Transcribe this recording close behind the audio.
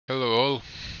Hello all,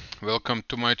 welcome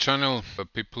to my channel.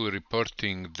 People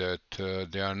reporting that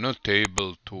they are not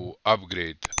able to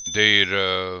upgrade their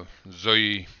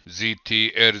Zoyi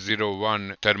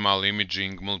ZT-R01 thermal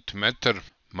imaging multimeter.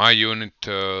 My unit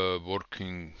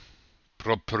working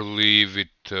properly with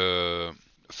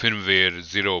firmware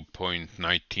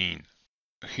 0.19.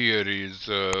 Here is,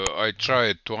 I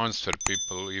tried to answer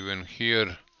people even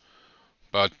here,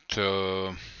 but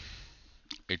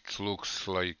it looks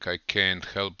like I can't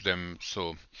help them,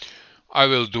 so I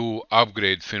will do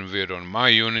upgrade firmware on my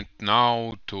unit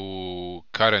now to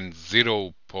current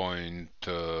 0.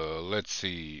 Let's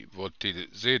see, what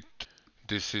is it?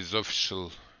 This is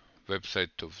official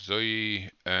website of Zoyi,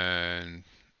 and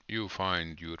you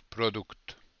find your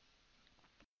product.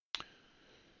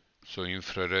 So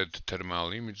infrared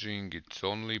thermal imaging, it's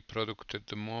only product at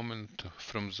the moment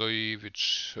from Zoyi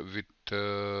which with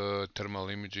thermal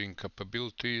imaging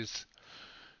capabilities.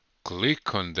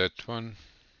 Click on that one,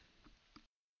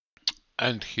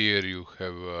 and here you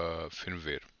have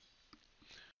firmware.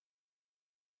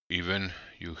 Even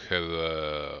you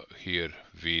have here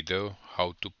video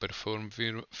how to perform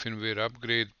firmware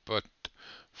upgrade, but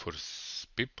for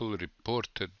people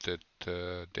reported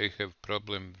that they have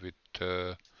problem with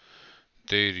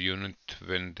their unit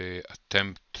when they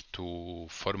attempt to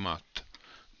format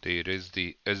their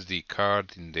SD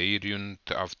card in their unit.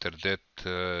 After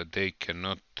that they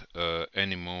cannot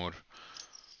anymore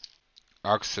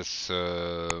access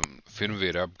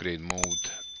firmware upgrade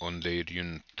mode on their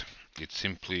unit. It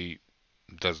simply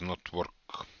does not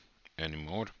work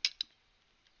anymore.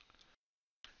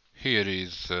 Here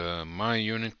is my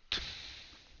unit.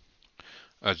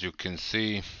 As you can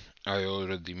see, I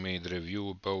already made review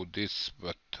about this,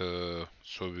 but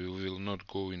so we will not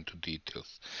go into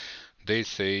details. They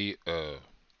say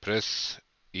press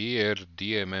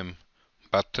ERDMM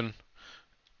button,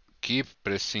 keep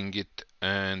pressing it,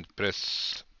 and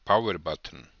press power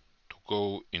button to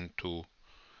go into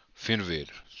firmware.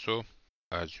 So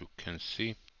as you can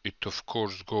see, it of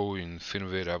course go in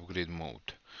firmware upgrade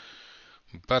mode.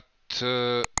 But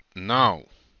now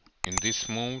in this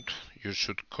mode you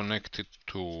should connect it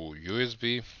to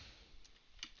USB.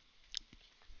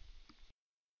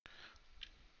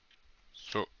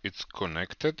 So it's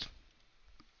connected.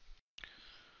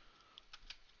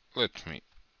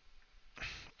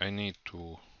 I need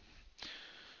to.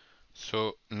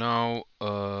 So now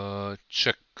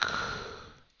check.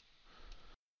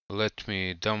 Let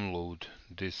me download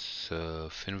this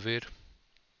firmware.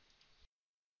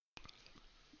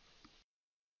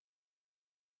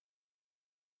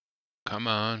 Come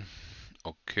on.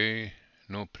 Okay,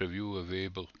 no preview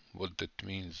available. What that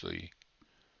means?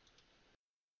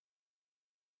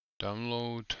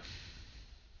 Download,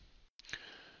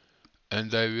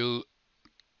 and I will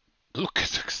look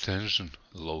at extension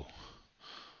low,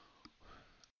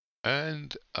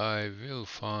 and I will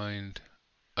find,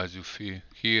 as you see,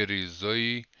 here is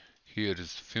Zoyi, here is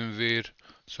firmware,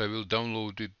 so I will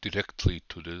download it directly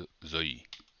to the Zoyi.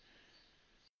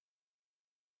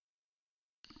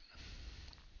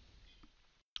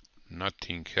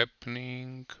 Nothing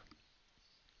happening.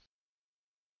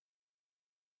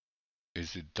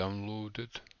 Is it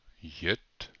downloaded yet?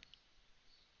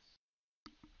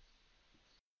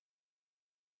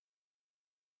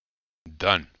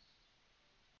 Done.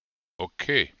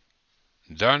 Okay,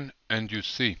 done, and you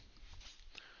see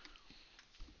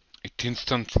it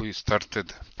instantly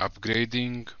started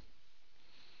upgrading.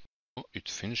 Oh, it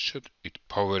finished, it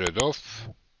powered off.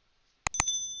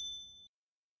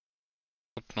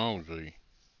 What now, Zoyi?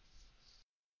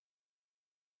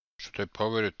 Should I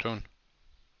power it on?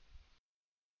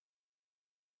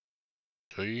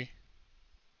 Zoyi?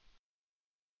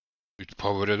 It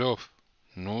powered off.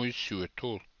 No issue at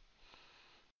all.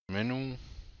 Menu.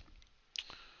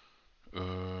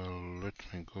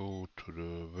 Let me go to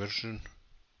the version.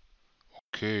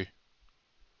 Okay.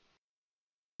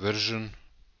 Version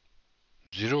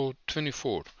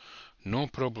 0.24. No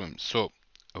problem. So,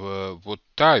 what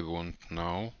I want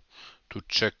now to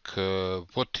check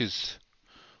what is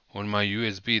on my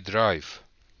USB drive.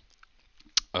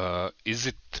 Is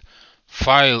it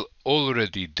file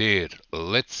already there?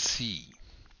 Let's see.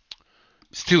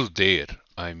 Still there,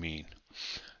 I mean.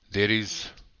 There is,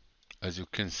 as you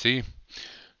can see,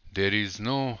 there is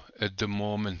no at the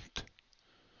moment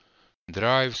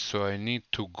drive, so I need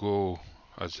to go,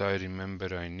 as I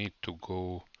remember, I need to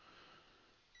go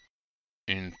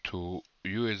into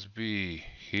USB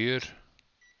here.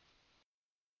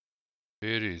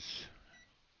 Here is,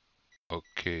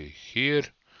 okay, here,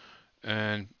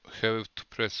 and have to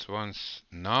press once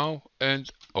now, and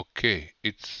okay,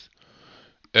 it's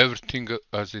everything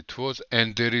as it was,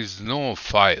 and there is no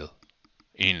file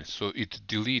in, so it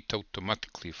delete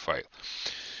automatically file.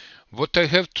 What I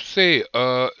have to say,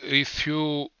 if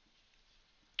you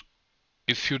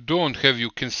don't have, you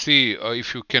can see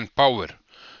if you can power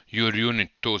your unit.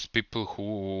 Those people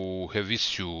who have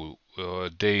issue,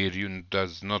 their unit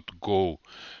does not go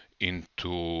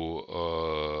into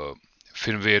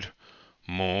firmware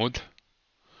mode.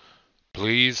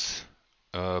 Please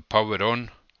power on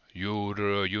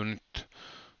your unit.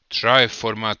 Try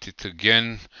format it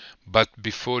again, but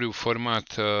before you format,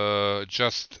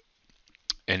 just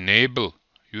enable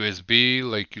USB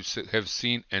like you have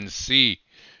seen, and see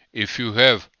if you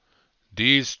have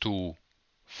these two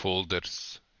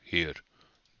folders here.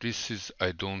 This is,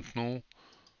 I don't know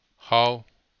how.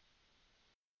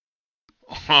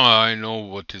 I know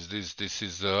what is this. This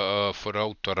is for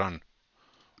auto run.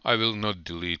 I will not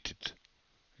delete it.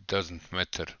 It doesn't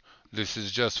matter. This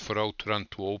is just for outrun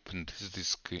to open this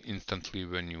disk instantly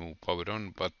when you power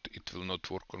on, but it will not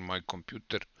work on my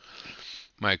computer.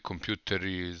 My computer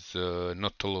is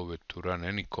not allowed to run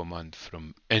any command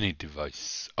from any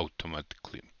device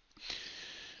automatically.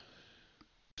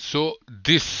 So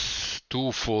these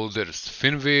two folders,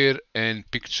 firmware and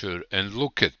picture, and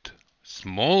look at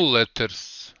small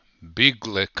letters, big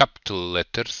capital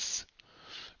letters.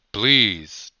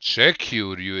 Please check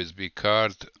your USB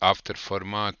card after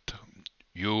format.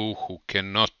 You who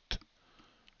cannot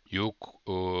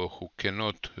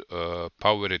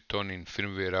power it on in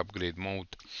firmware upgrade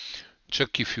mode,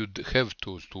 check if you have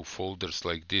those two folders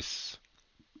like this,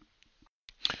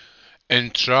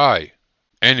 and try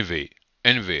anywhere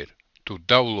to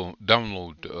download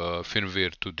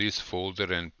firmware to this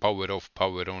folder and power off,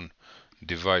 power on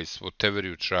device, whatever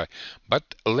you try.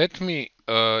 But let me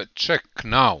check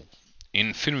now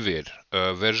in firmware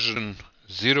version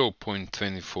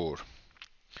 0.24.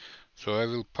 So I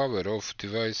will power off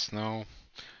device now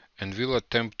and will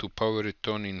attempt to power it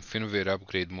on in firmware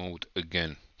upgrade mode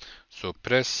again. So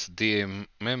press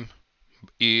DMM,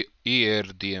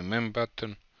 ERDMM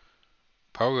button,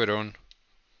 power on,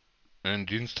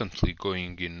 and instantly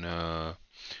going in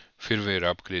firmware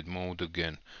upgrade mode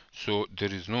again. So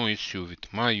there is no issue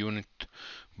with my unit,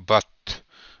 but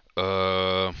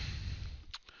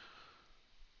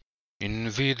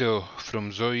in video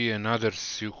from Zoyi and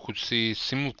others, you could see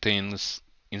simultaneous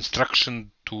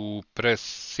instruction to press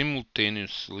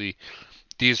simultaneously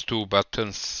these two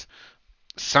buttons.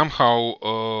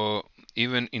 Somehow,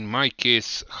 even in my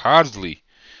case, hardly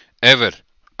ever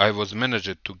I was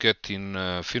managed to get in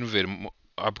firmware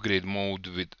upgrade mode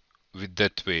with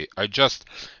that way. I just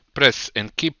press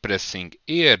and keep pressing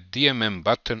ER DMM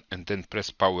button and then press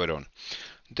power on.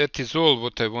 That is all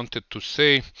what I wanted to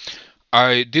say.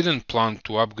 I didn't plan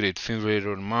to upgrade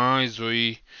firmware on my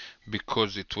Zoyi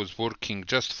because it was working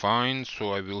just fine,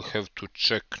 so I will have to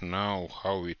check now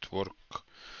how it works.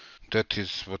 That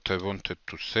is what I wanted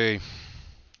to say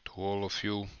to all of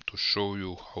you, to show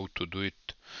you how to do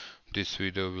it. This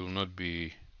video will not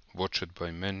be watched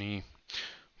by many,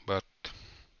 but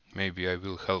maybe I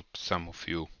will help some of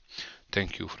you.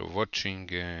 Thank you for watching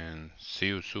and see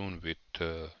you soon with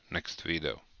next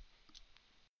video.